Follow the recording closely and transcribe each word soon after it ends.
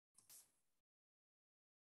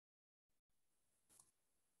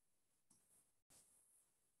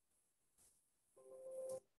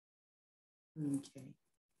Okay.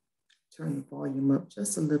 Turn the volume up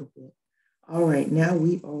just a little bit. All right, now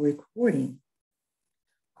we are recording.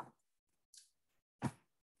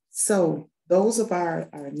 So those of our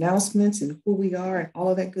announcements and who we are and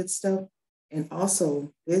all of that good stuff. And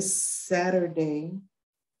also this Saturday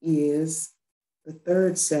is the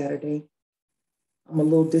third Saturday. I'm a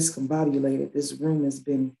little discombobulated. This room has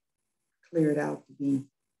been cleared out to be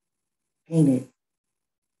painted.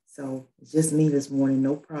 So it's just me this morning,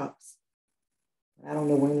 no props. I don't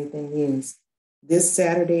know where anything is. This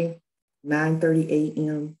Saturday, 9:30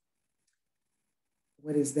 a.m.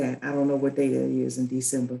 What is that? I don't know what day that is in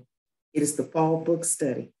December. It is the fall book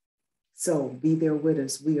study. So be there with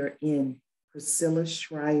us. We are in Priscilla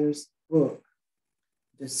Schreier's book,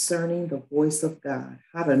 Discerning the Voice of God,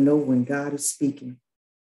 How to Know When God is Speaking.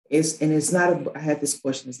 It's not I had this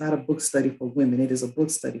question, it's not a book study for women. It is a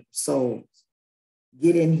book study for souls.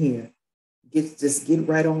 Get in here. Just get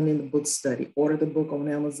right on in the book study. Order the book on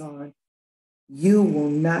Amazon. You will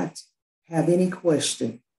not have any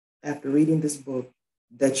question after reading this book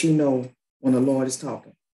that you know when the Lord is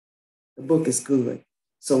talking. The book is good.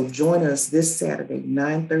 So join us this Saturday,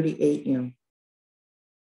 9:30 a.m.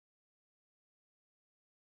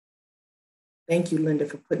 Thank you, Linda,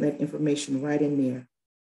 for putting that information right in there.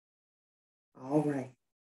 All right.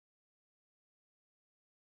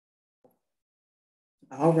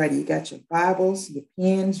 All righty, you got your Bibles, your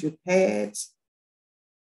pens, your pads,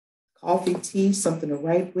 coffee, tea, something to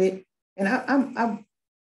write with. And I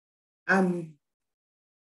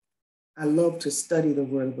love to study the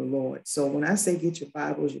word of the Lord. So when I say get your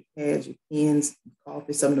Bibles, your pads, your pens,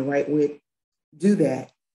 coffee, something to write with, do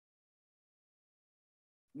that.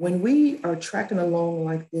 When we are tracking along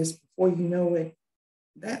like this, before you know it,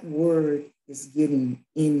 that word is getting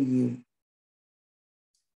in you.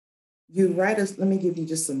 You write us, let me give you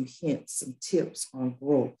just some hints, some tips on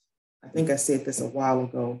growth. I think I said this a while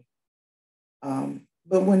ago.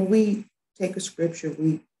 But when we take a scripture,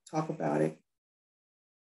 we talk about it.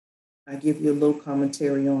 I give you a little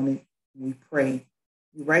commentary on it. We pray.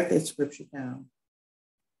 You write that scripture down.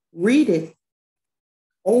 Read it,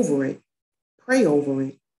 over it, pray over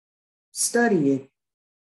it, study it,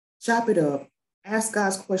 chop it up, ask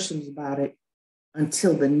God's questions about it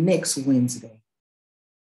until the next Wednesday.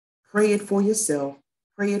 Pray it for yourself.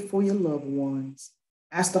 Pray it for your loved ones.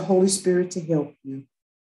 Ask the Holy Spirit to help you.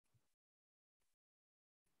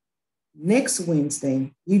 Next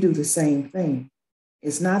Wednesday, you do the same thing.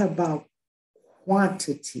 It's not about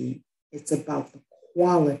quantity. It's about the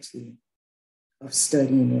quality of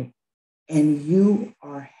studying it. And you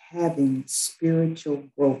are having spiritual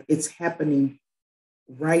growth. It's happening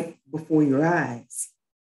right before your eyes.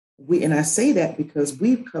 And I say that because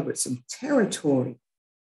we've covered some territory.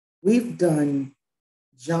 We've done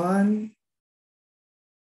John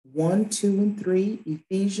 1, 2, and 3,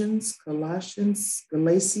 Ephesians, Colossians,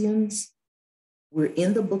 Galatians. We're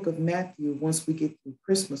in the book of Matthew. Once we get through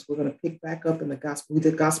Christmas, we're going to pick back up in the gospel. We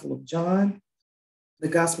did the Gospel of John, the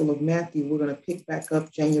Gospel of Matthew. We're going to pick back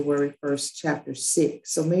up January 1st, chapter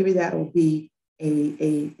 6. So maybe that'll be a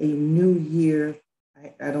new year.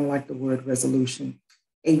 I don't like the word resolution.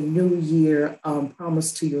 A new year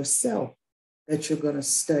promise to yourself that you're going to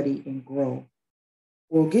study and grow.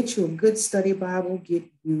 Well, get you a good study Bible, get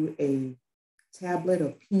you a tablet,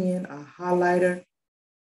 a pen, a highlighter,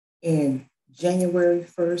 and January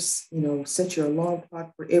 1st, set your alarm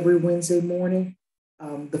clock for every Wednesday morning,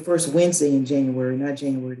 the first Wednesday in January, not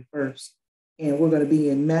January 1st. And we're going to be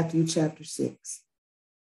in Matthew chapter 6.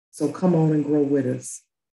 So come on and grow with us.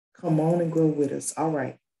 Come on and grow with us. All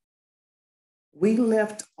right. We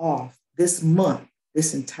left off this month,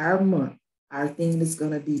 this entire month. Our theme is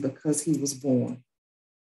going to be because he was born.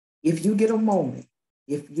 If you get a moment,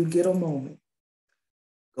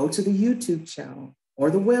 go to the YouTube channel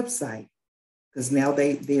or the website, because now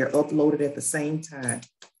they are uploaded at the same time.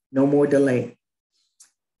 No more delay.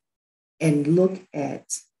 And look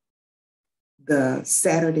at the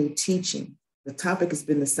Saturday teaching. The topic has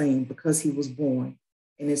been the same, because he was born.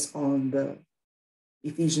 And it's on the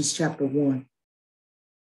Ephesians chapter 1.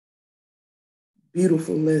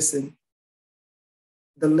 Beautiful lesson.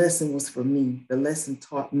 The lesson was for me. The lesson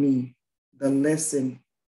taught me. The lesson,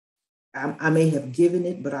 I may have given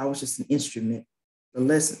it, but I was just an instrument. The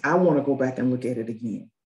lesson, I want to go back and look at it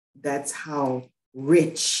again. That's how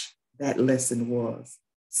rich that lesson was.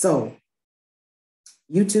 So,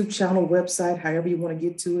 YouTube channel, website, however you want to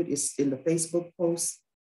get to it, it's in the Facebook post.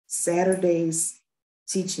 Saturday's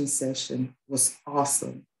teaching session was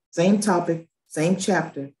awesome. Same topic, same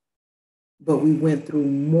chapter, but we went through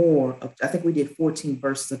more of, I think we did 14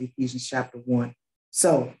 verses of Ephesians chapter 1.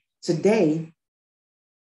 So today,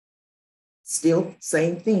 Still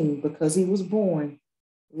same thing, because he was born.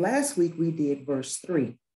 Last week we did verse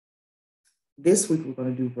 3. This week we're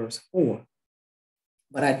going to do verse 4.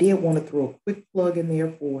 But I did want to throw a quick plug in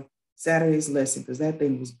there for Saturday's lesson, because that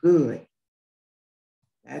thing was good.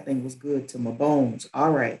 That thing was good to my bones.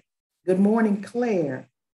 All right. Good morning, Claire.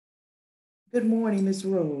 Good morning, Miss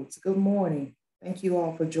Rhodes. Good morning. Thank you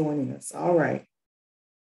all for joining us. All right.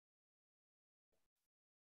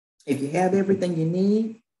 If you have everything you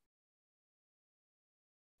need,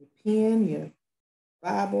 your pen, your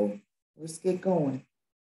Bible, let's get going.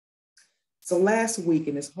 So last week,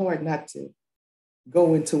 and it's hard not to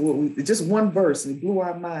go into just one verse, and it blew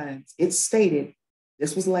our minds. It stated,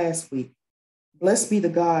 this was last week, blessed be the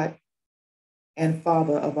God and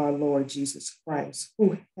Father of our Lord Jesus Christ,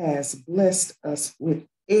 who has blessed us with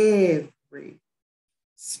every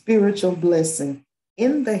spiritual blessing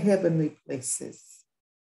in the heavenly places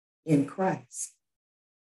in Christ.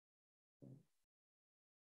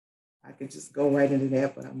 I could just go right into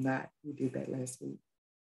that, but I'm not. We did that last week.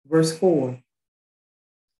 Verse 4.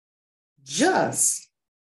 Just,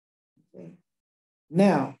 okay,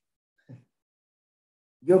 now,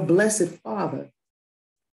 your blessed Father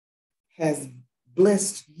has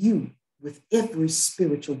blessed you with every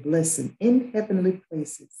spiritual blessing in heavenly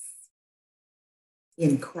places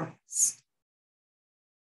in Christ.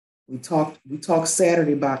 We talked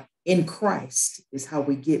Saturday about in Christ is how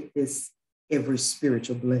we get this every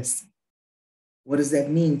spiritual blessing. What does that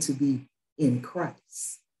mean to be in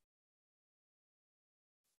Christ?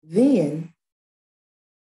 Then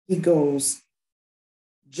he goes,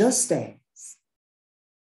 just as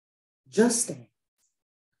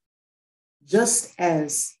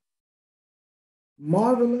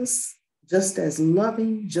marvelous, just as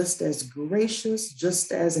loving, just as gracious,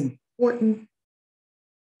 just as important,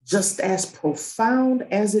 just as profound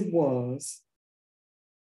as it was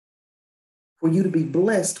for you to be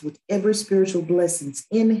blessed with every spiritual blessings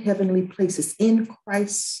in heavenly places in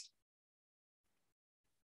Christ.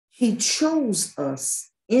 He chose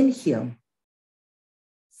us in him.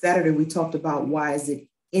 Saturday, we talked about why is it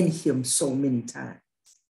in him so many times.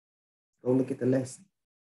 Go look at the lesson.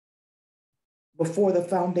 Before the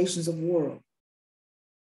foundations of the world.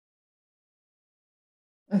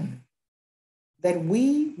 That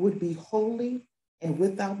we would be holy and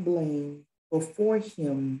without blame before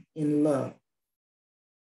him in love.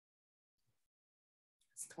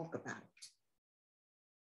 Let's talk about it.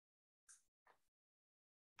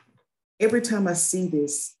 Every time I see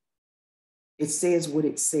this, it says what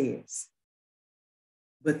it says,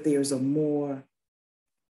 but there's a more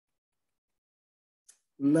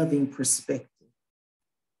loving perspective.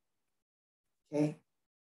 Okay?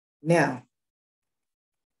 Now,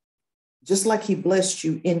 just like he blessed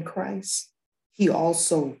you in Christ, he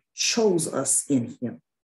also chose us in him.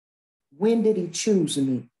 When did he choose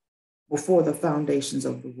me? Before the foundations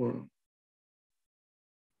of the world.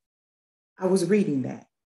 I was reading that.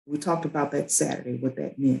 We talked about that Saturday, what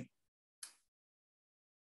that meant.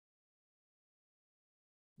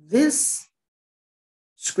 This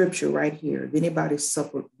scripture right here, if anybody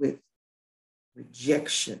suffered with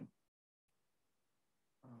rejection,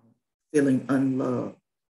 feeling unloved,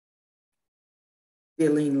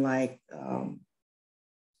 feeling like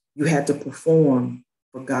you had to perform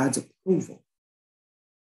for God's approval.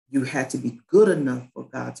 You had to be good enough for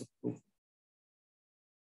God's approval.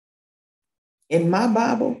 In my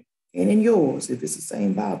Bible and in yours, if it's the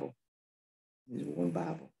same Bible, there's one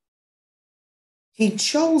Bible. He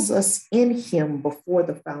chose us in him before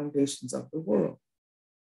the foundations of the world.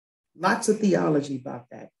 Lots of theology about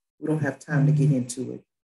that. We don't have time to get into it,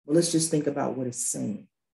 but let's just think about what it's saying.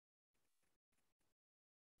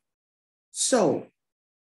 So,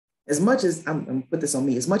 as much as I'm going to put this on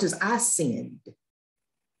me, as much as I sinned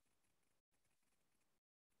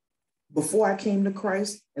before I came to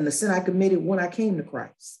Christ and the sin I committed when I came to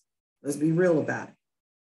Christ, let's be real about it.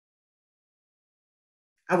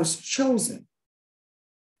 I was chosen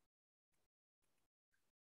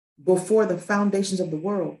before the foundations of the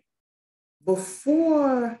world,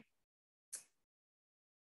 before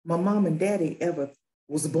my mom and daddy ever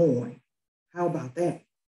was born. How about that?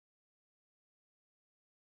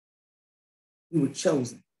 We were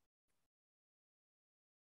chosen.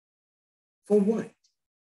 For what?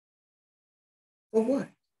 For what?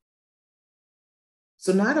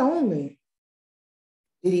 So not only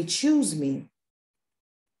did he choose me,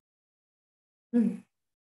 and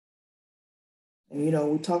we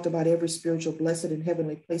talked about every spiritual blessed in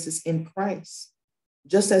heavenly places in Christ,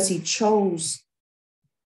 just as he chose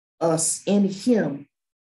us in him,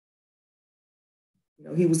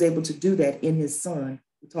 he was able to do that in his son.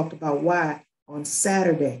 We talked about why on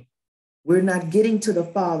Saturday. We're not getting to the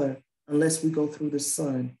Father unless we go through the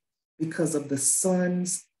Son because of the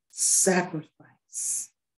Son's sacrifice.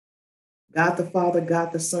 God the Father,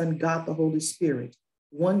 God the Son, God the Holy Spirit.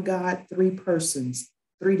 One God, three persons,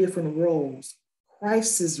 three different roles.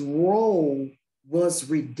 Christ's role was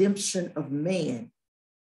redemption of man,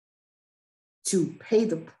 to pay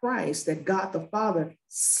the price that God the Father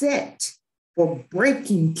set for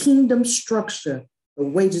breaking kingdom structure. The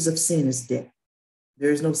wages of sin is death.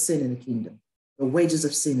 There is no sin in the kingdom. The wages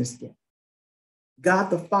of sin is death. God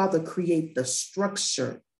the Father created the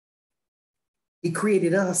structure. He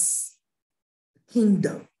created us, the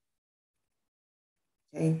kingdom.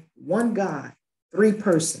 Okay, one God, three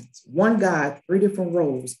persons. One God, three different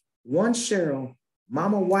roles. One Cheryl,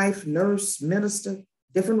 mama, wife, nurse, minister,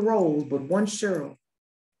 different roles, but one Cheryl.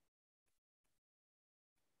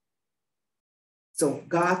 So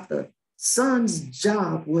God the Son's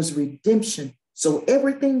job was redemption. So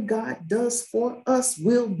everything God does for us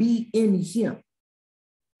will be in him.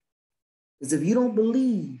 Because if you don't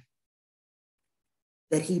believe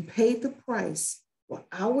that he paid the price for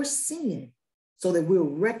our sin so that we're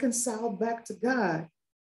reconciled back to God,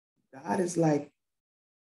 God is like,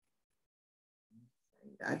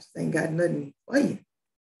 I just ain't got nothing for you.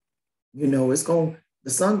 You know, the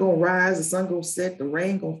sun gonna rise, the sun gonna set, the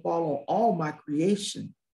rain gonna fall on all my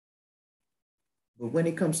creation. But when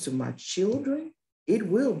it comes to my children, it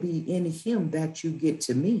will be in him that you get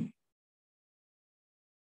to me.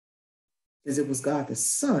 Because it was God the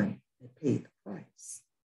Son that paid the price.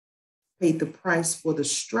 Paid the price for the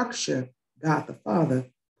structure God the Father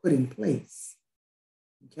put in place.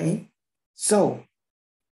 Okay? So,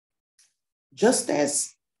 just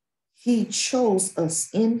as he chose us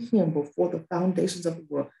in him before the foundations of the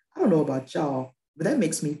world, I don't know about y'all, but that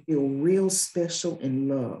makes me feel real special and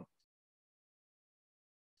loved.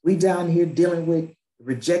 We down here dealing with the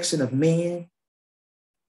rejection of man,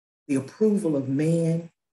 the approval of man,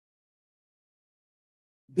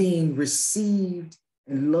 being received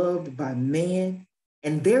and loved by man.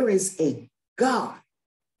 And there is a God,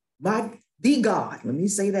 the God, let me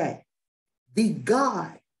say that, the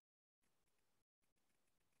God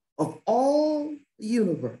of all the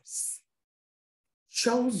universe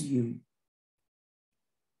chose you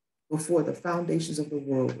before the foundations of the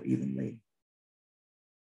world were even laid.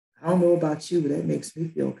 I don't know about you, but that makes me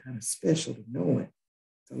feel kind of special to know it,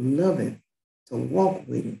 to love him, to walk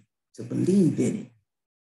with him, to believe in him.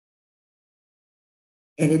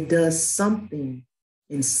 And it does something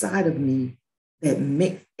inside of me that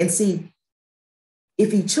and see,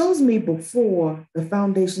 if he chose me before the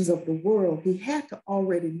foundations of the world, he had to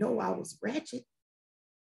already know I was ratchet,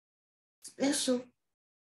 special,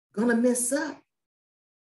 gonna mess up.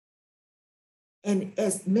 And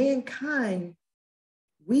as mankind,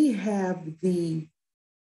 we have the,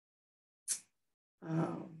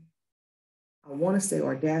 I want to say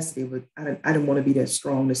audacity, but I don't want to be that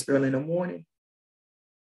strong this early in the morning,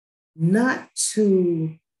 not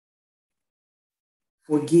to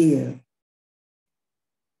forgive,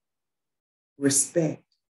 respect,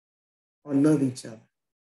 or love each other.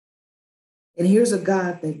 And here's a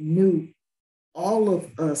God that knew all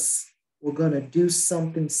of us were going to do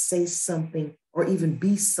something, say something, or even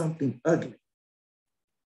be something ugly.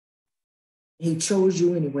 He chose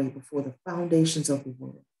you anyway before the foundations of the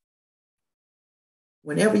world.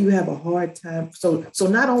 Whenever you have a hard time, so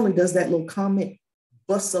not only does that little comment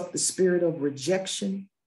bust up the spirit of rejection,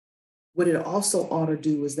 what it also ought to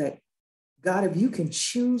do is that, God, if you can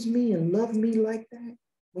choose me and love me like that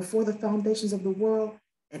before the foundations of the world,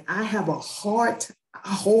 and I have a heart, I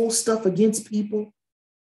hold stuff against people,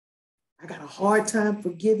 I got a hard time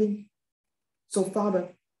forgiving. So, Father,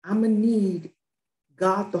 I'm going to need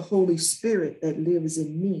God, the Holy Spirit that lives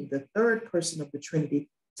in me, the third person of the Trinity,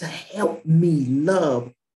 to help me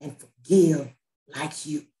love and forgive like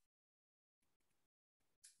you.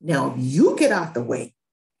 Now, if you get out the way,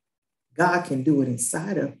 God can do it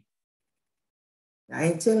inside of you. I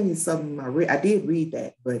ain't telling you something I did read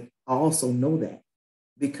that, but I also know that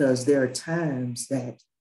because there are times that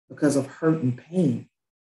because of hurt and pain,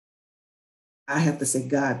 I have to say,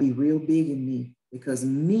 God, be real big in me, because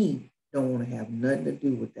me don't want to have nothing to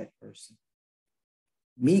do with that person.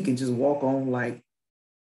 Me can just walk on like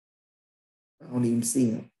I don't even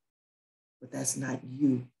see him. But that's not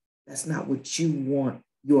you. That's not what you want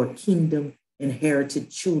your kingdom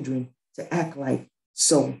inherited children to act like.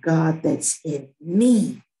 So God that's in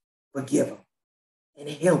me, forgive them and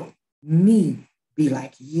help me be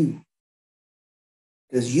like you.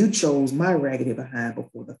 Because you chose my raggedy behind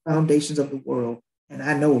before the foundations of the world, and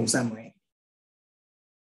I know I'm raggedy.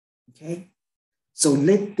 Okay? So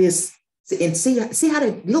let this, and see how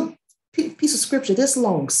that look, piece of scripture this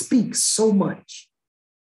long speaks so much.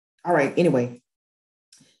 All right, anyway,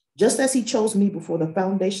 just as he chose me before the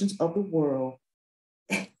foundations of the world.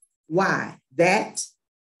 Why? That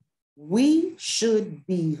we should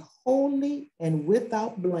be holy and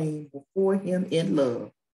without blame before him in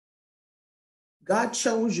love. God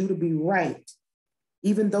chose you to be right,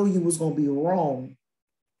 even though you was going to be wrong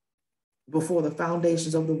before the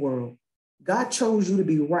foundations of the world. God chose you to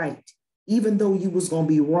be right, even though you was going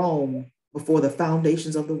to be wrong before the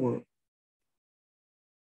foundations of the world.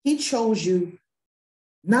 He chose you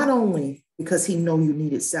not only because he knew you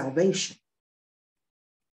needed salvation,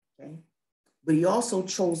 okay, but he also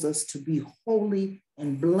chose us to be holy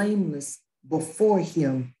and blameless before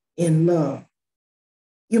him in love.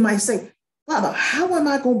 You might say, Father, how am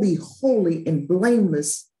I going to be holy and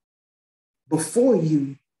blameless before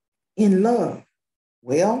you in love?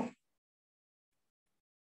 Well,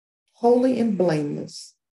 holy and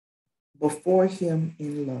blameless before him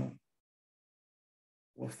in love.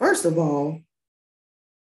 Well, first of all,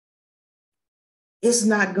 it's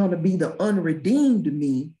not going to be the unredeemed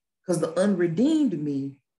me, because the unredeemed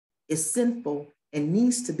me is sinful and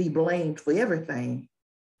needs to be blamed for everything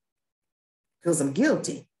because I'm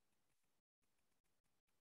guilty.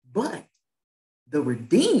 But the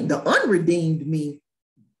unredeemed me,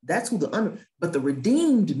 that's who but the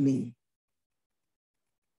redeemed me,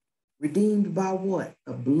 redeemed by what?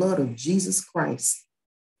 The blood of Jesus Christ.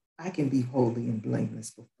 I can be holy and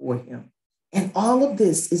blameless before him. And all of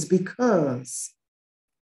this is because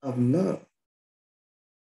of love.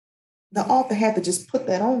 The author had to just put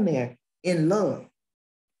that on there, in love.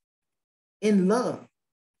 In love.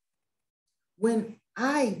 When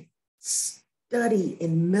I study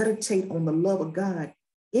and meditate on the love of God,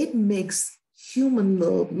 it makes human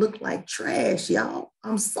love look like trash, y'all.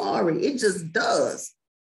 I'm sorry, it just does.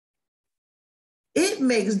 It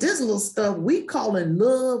makes this little stuff we calling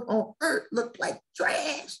love on earth look like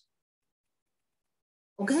trash.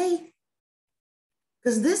 Okay?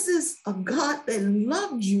 Because this is a God that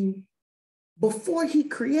loved you before he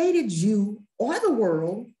created you or the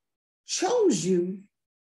world, chose you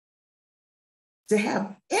to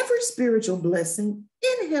have every spiritual blessing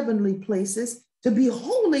in heavenly places, to be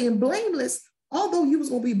holy and blameless, although you was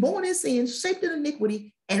going to be born in sin, shaped in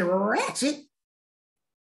iniquity, and ratchet.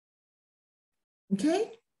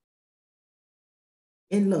 Okay?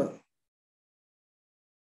 In love.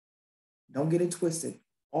 Don't get it twisted.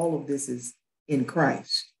 All of this is in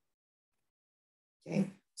Christ.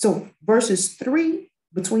 Okay? So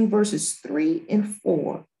between verses 3 and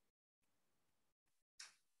 4,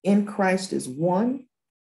 in Christ is 1,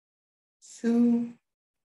 2.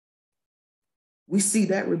 We see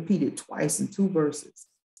that repeated twice in 2 verses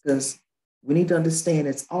because we need to understand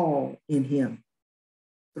it's all in him,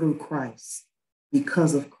 through Christ,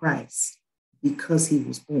 because of Christ, because he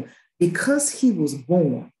was born. Because he was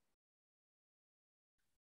born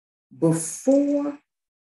before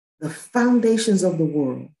the foundations of the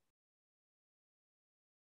world,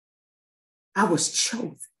 I was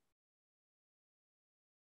chosen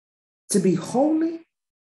to be holy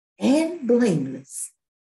and blameless,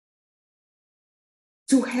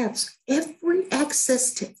 to have every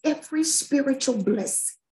access to every spiritual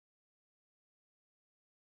blessing.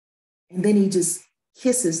 And then he just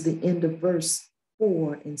kisses the end of verse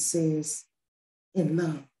 4 and says, in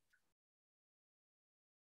love.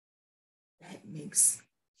 That makes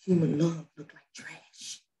human love look like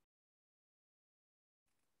trash.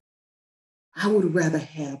 I would rather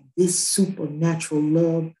have this supernatural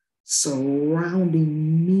love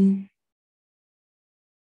surrounding me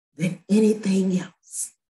than anything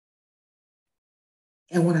else.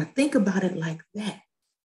 And when I think about it like that,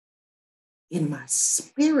 in my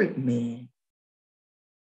spirit, man,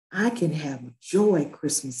 I can have joy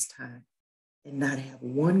Christmas time and not have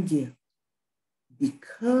one gift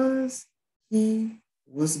because he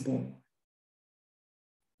was born.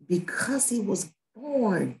 Because he was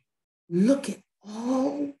born, look at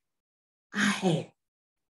all I had.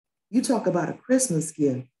 You talk about a Christmas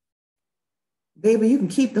gift. Baby, you can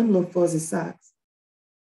keep them little fuzzy socks.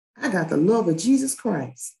 I got the love of Jesus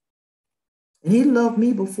Christ. And he loved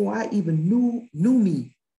me before I even knew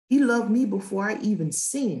me. He loved me before I even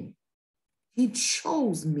sinned. He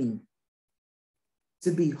chose me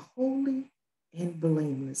to be holy and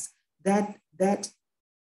blameless. That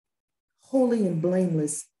holy and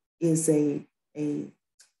blameless is a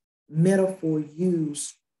metaphor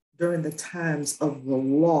used during the times of the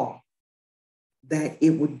law, that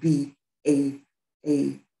it would be a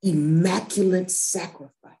immaculate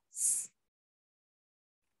sacrifice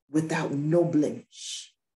without no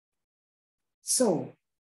blemish. So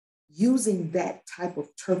using that type of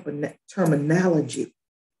terminology,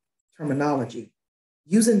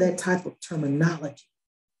 using that type of terminology,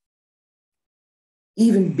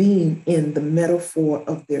 even being in the metaphor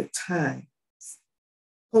of their time,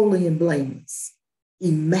 holy and blameless,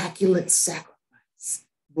 immaculate sacrifice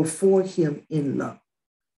before him in love.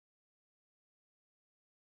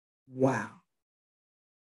 Wow.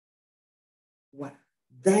 Wow.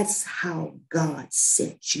 That's how God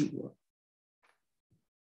set you up.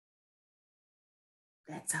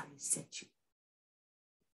 That's how he set you up.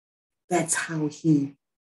 That's how he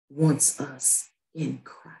wants us in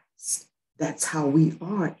Christ. That's how we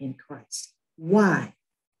are in Christ. Why?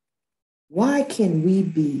 Why can we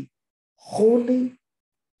be holy,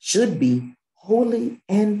 should be holy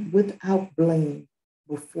and without blame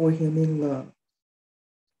before him in love?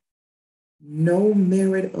 No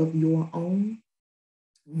merit of your own,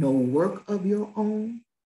 no work of your own.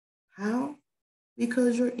 How?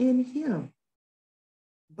 Because you're in him.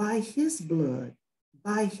 By his blood,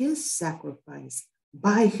 by his sacrifice,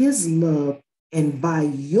 by his love, and by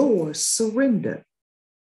your surrender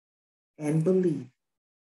and belief.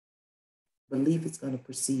 Belief is going to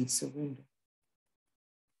precede surrender.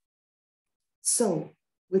 So,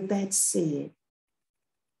 with that said,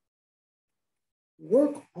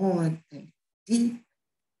 work on a deep,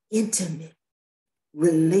 intimate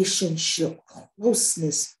relationship,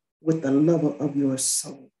 closeness with the lover of your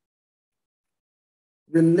soul.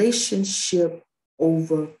 Relationship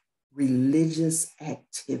over religious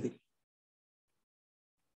activity.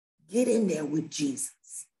 Get in there with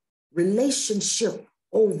Jesus. Relationship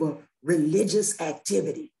over religious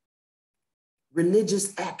activity,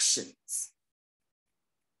 religious actions.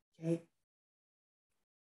 Okay?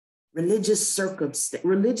 Religious circumstance.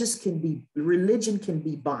 Religion can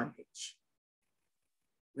be bondage.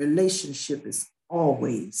 Relationship is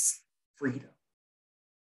always freedom.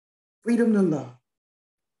 Freedom to love.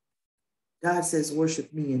 God says,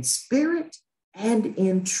 worship me in spirit and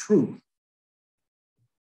in truth.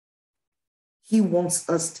 He wants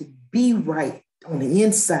us to be right on the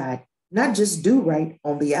inside, not just do right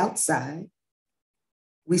on the outside.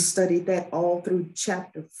 We studied that all through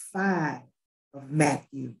chapter 5 of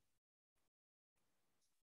Matthew,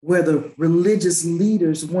 where the religious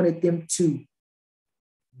leaders wanted them to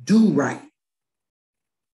do right.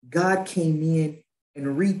 God came in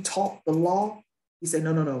and retaught the law. He said,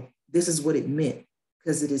 no. This is what it meant,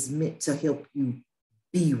 because it is meant to help you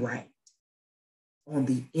be right on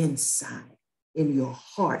the inside, in your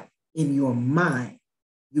heart, in your mind.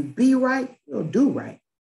 You be right, you'll do right.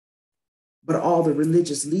 But all the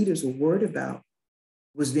religious leaders were worried about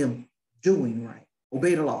was them doing right.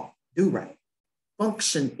 Obey the law, do right,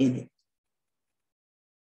 function in it.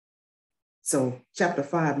 So chapter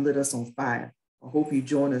 5 lit us on fire. I hope you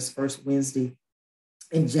join us first Wednesday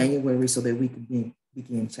in January so that we can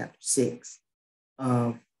begin chapter 6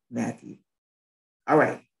 of Matthew. All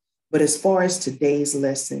right. But as far as today's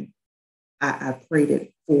lesson, I pray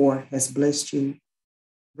that 4 has blessed you.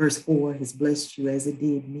 Verse 4 has blessed you as it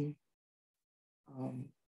did me.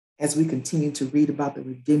 As we continue to read about the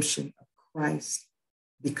redemption of Christ,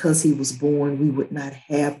 because he was born, we would not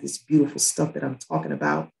have this beautiful stuff that I'm talking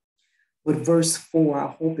about. But verse 4, I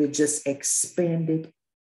hope it just expanded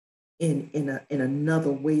in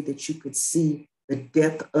another way that you could see the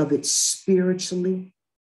depth of it spiritually,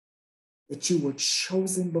 that you were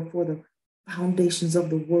chosen before the foundations of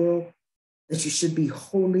the world, that you should be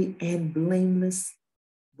holy and blameless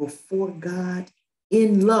before God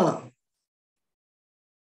in love.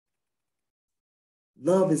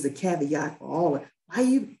 Love is the caveat for all of it. Why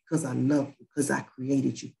you? Because I love you, because I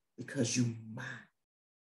created you, because you're mine.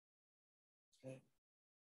 Okay?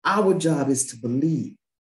 Our job is to believe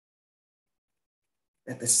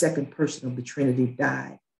that the second person of the Trinity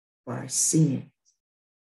died for our sins.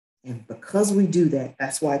 And because we do that,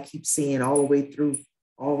 that's why I keep saying all the way through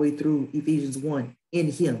Ephesians 1,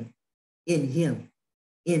 in him, in him,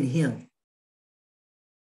 in him.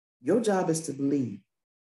 Your job is to believe.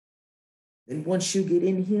 Then once you get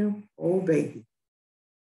in him, oh baby,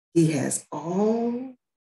 he has all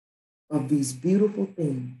of these beautiful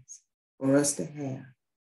things for us to have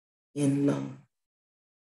in love.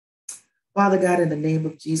 Father God, in the name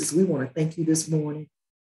of Jesus, we want to thank you this morning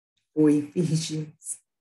for Ephesians.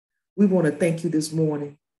 We want to thank you this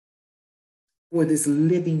morning for this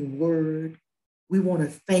living word. We want to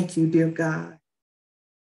thank you, dear God,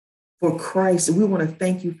 for Christ. We want to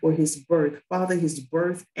thank you for his birth. Father, his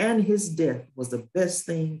birth and his death was the best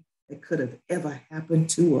thing that could have ever happened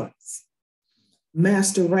to us.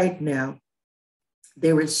 Master, right now,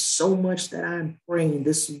 there is so much that I'm praying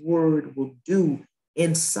this word will do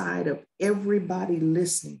inside of everybody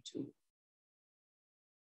listening to it.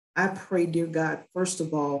 I pray, dear God, first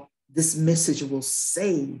of all, this message will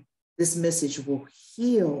save. This message will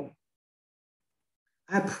heal.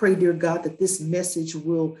 I pray, dear God, that this message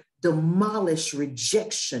will demolish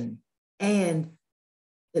rejection and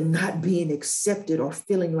not being accepted or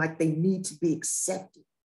feeling like they need to be accepted.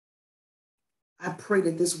 I pray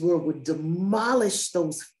that this word would demolish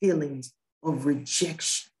those feelings of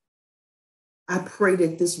rejection. I pray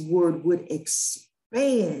that this word would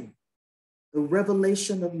expand the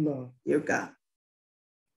revelation of love, dear God.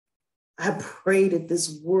 I pray that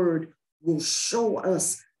this word will show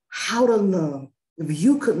us how to love. If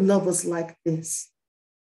you could love us like this,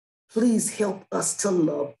 please help us to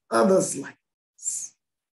love others like this.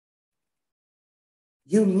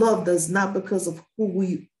 You loved us not because of who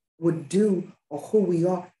we would do or who we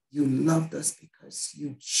are. You loved us because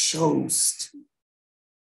you chose to.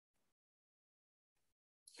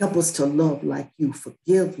 Help us to love like you,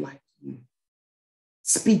 forgive like you,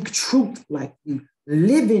 speak truth like you,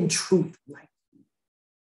 live in truth like you.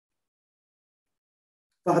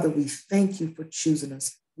 Father, we thank you for choosing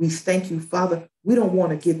us. We thank you, Father. We don't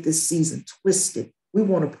want to get this season twisted. We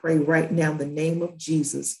want to pray right now in the name of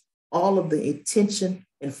Jesus, all of the attention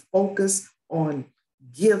and focus on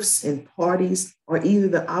gifts and parties, or either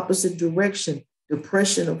the opposite direction,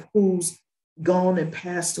 depression of who's gone and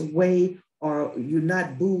passed away, or you're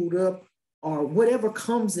not booed up, or whatever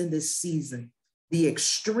comes in this season, the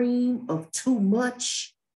extreme of too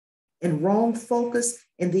much and wrong focus,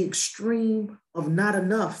 and the extreme of not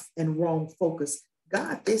enough and wrong focus.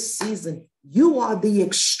 God, this season, you are the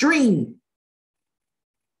extreme.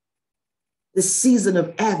 This season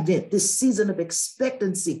of Advent, this season of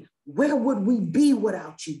expectancy, where would we be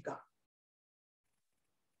without you, God?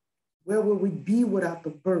 Where would we be without the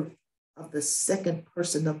birth of the second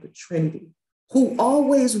person of the Trinity, who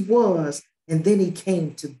always was, and then he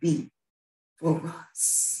came to be for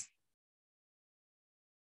us?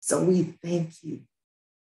 So we thank you.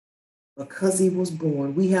 Because he was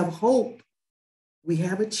born, we have hope. We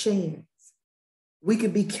have a chance. We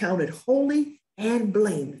can be counted holy and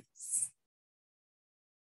blameless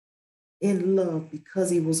in love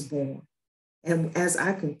because he was born. And as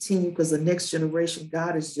I continue, because the next generation,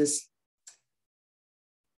 God is just,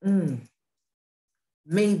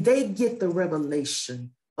 may they get the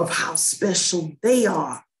revelation of how special they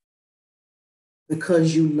are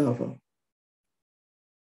because you love them.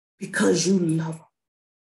 Because you love them.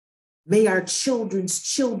 May our children's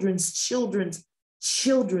children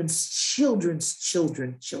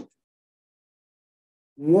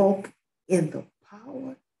walk in the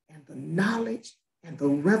power and the knowledge and the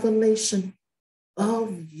revelation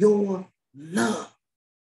of your love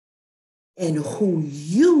and who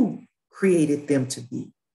you created them to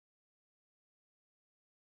be.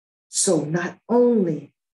 So not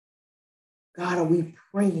only, God, are we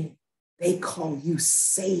praying, they call you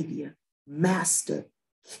Savior, Master,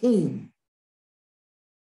 King,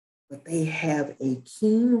 but they have a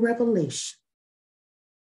keen revelation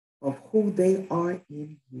of who they are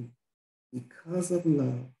in you because of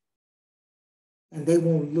love. And they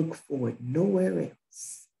won't look for it nowhere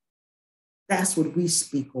else. That's what we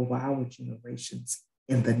speak over our generations.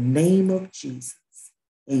 In the name of Jesus.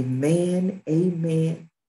 Amen, amen,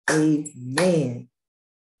 amen.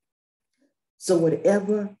 So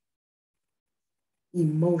whatever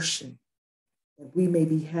emotion that we may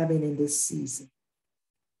be having in this season,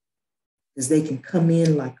 because they can come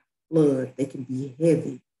in like a flood, they can be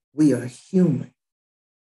heavy. We are human.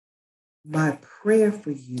 My prayer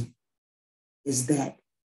for you is that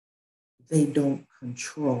they don't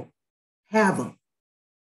control. Have them,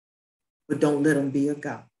 but don't let them be a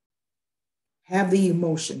God. Have the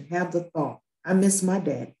emotion, have the thought. I miss my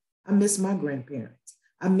daddy. I miss my grandparents.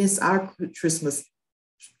 I miss our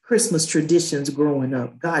Christmas traditions growing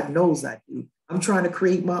up. God knows I do. I'm trying to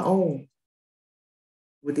create my own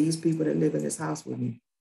with these people that live in this house with me.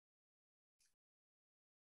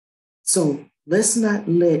 So let's not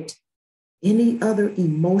let any other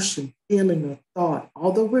emotion, feeling, or thought,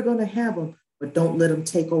 although we're going to have them, but don't let them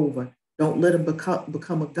take over. Don't let them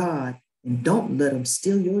become a God, and don't let them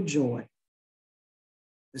steal your joy.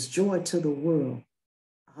 There's joy to the world.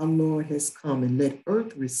 Our Lord has come, and let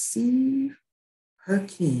earth receive her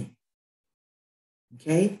King.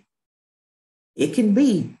 Okay? It can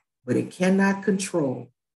be, but it cannot control.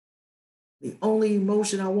 The only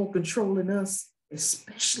emotion I want controlling us,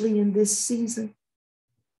 especially in this season,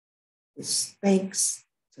 is thanks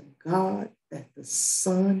to God that the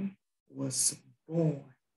Son was born.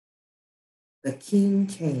 The King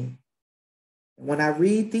came. And when I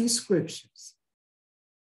read these scriptures,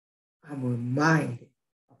 I'm reminded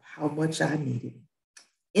of how much I needed him.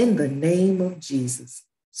 In the name of Jesus.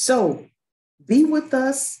 So be with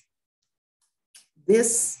us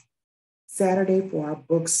this Saturday for our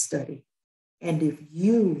book study. And if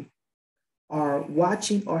you are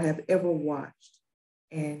watching or have ever watched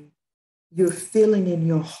and you're feeling in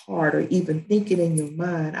your heart or even thinking in your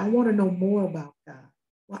mind, I want to know more about God.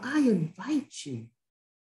 Well, I invite you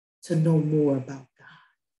to know more about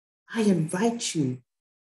God. I invite you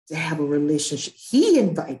to have a relationship. He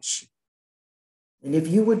invites you. And if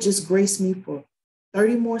you would just grace me for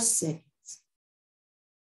 30 more seconds,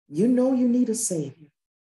 you know you need a Savior.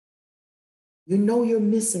 You know you're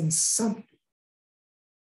missing something.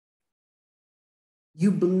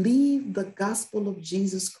 You believe the gospel of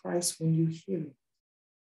Jesus Christ when you hear it.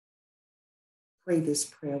 Pray this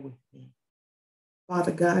prayer with me.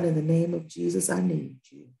 Father God, in the name of Jesus, I need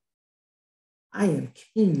you. I am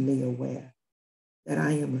keenly aware that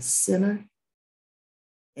I am a sinner,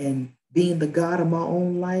 and being the God of my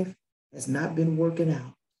own life has not been working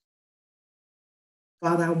out.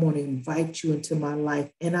 Father, I want to invite you into my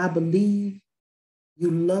life, and I believe you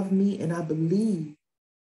love me, and I believe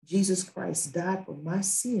Jesus Christ died for my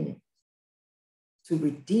sins to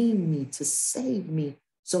redeem me, to save me,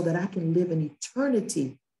 so that I can live in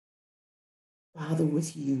eternity, Father,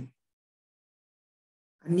 with you.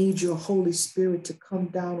 I need your Holy Spirit to come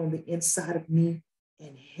down on the inside of me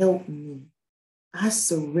and help me. I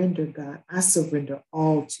surrender, God. I surrender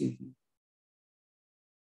all to you.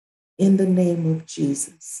 In the name of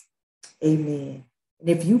Jesus, amen. And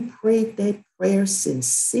if you prayed that prayer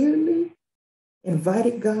sincerely,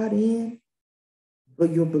 invited God in,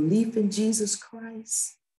 but your belief in Jesus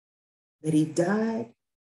Christ, that he died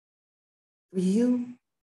for you,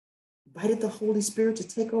 invited the Holy Spirit to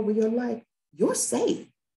take over your life, you're saved.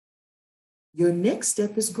 Your next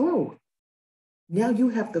step is growth. Now you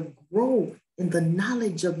have to grow in the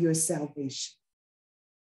knowledge of your salvation.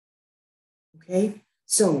 Okay?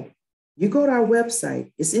 So you go to our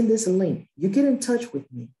website, it's in this link. You get in touch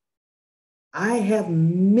with me. I have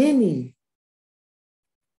many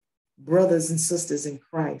brothers and sisters in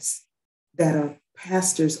Christ that are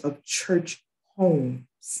pastors of church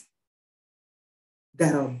homes,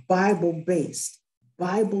 that are Bible-based,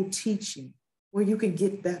 Bible teaching, where you can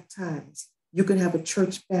get baptized. You can have a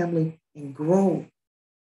church family and grow.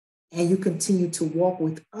 And you continue to walk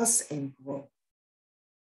with us and grow.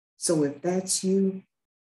 So if that's you,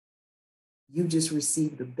 you just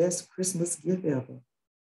received the best Christmas gift ever.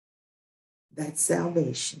 That's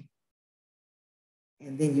salvation.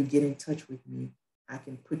 And then you get in touch with me. I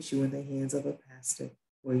can put you in the hands of a pastor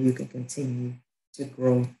where you can continue to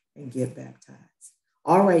grow and get baptized.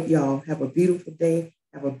 All right, y'all, have a beautiful day.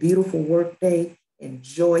 Have a beautiful work day.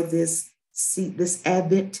 Enjoy this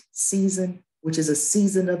Advent season, which is a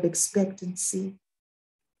season of expectancy.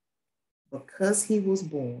 Because he was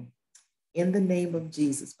born, in the name of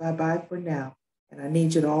Jesus. Bye-bye for now. And I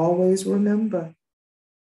need you to always remember,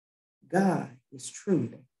 God is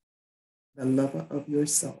truly the lover of your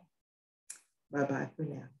soul. Bye-bye for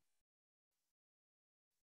now.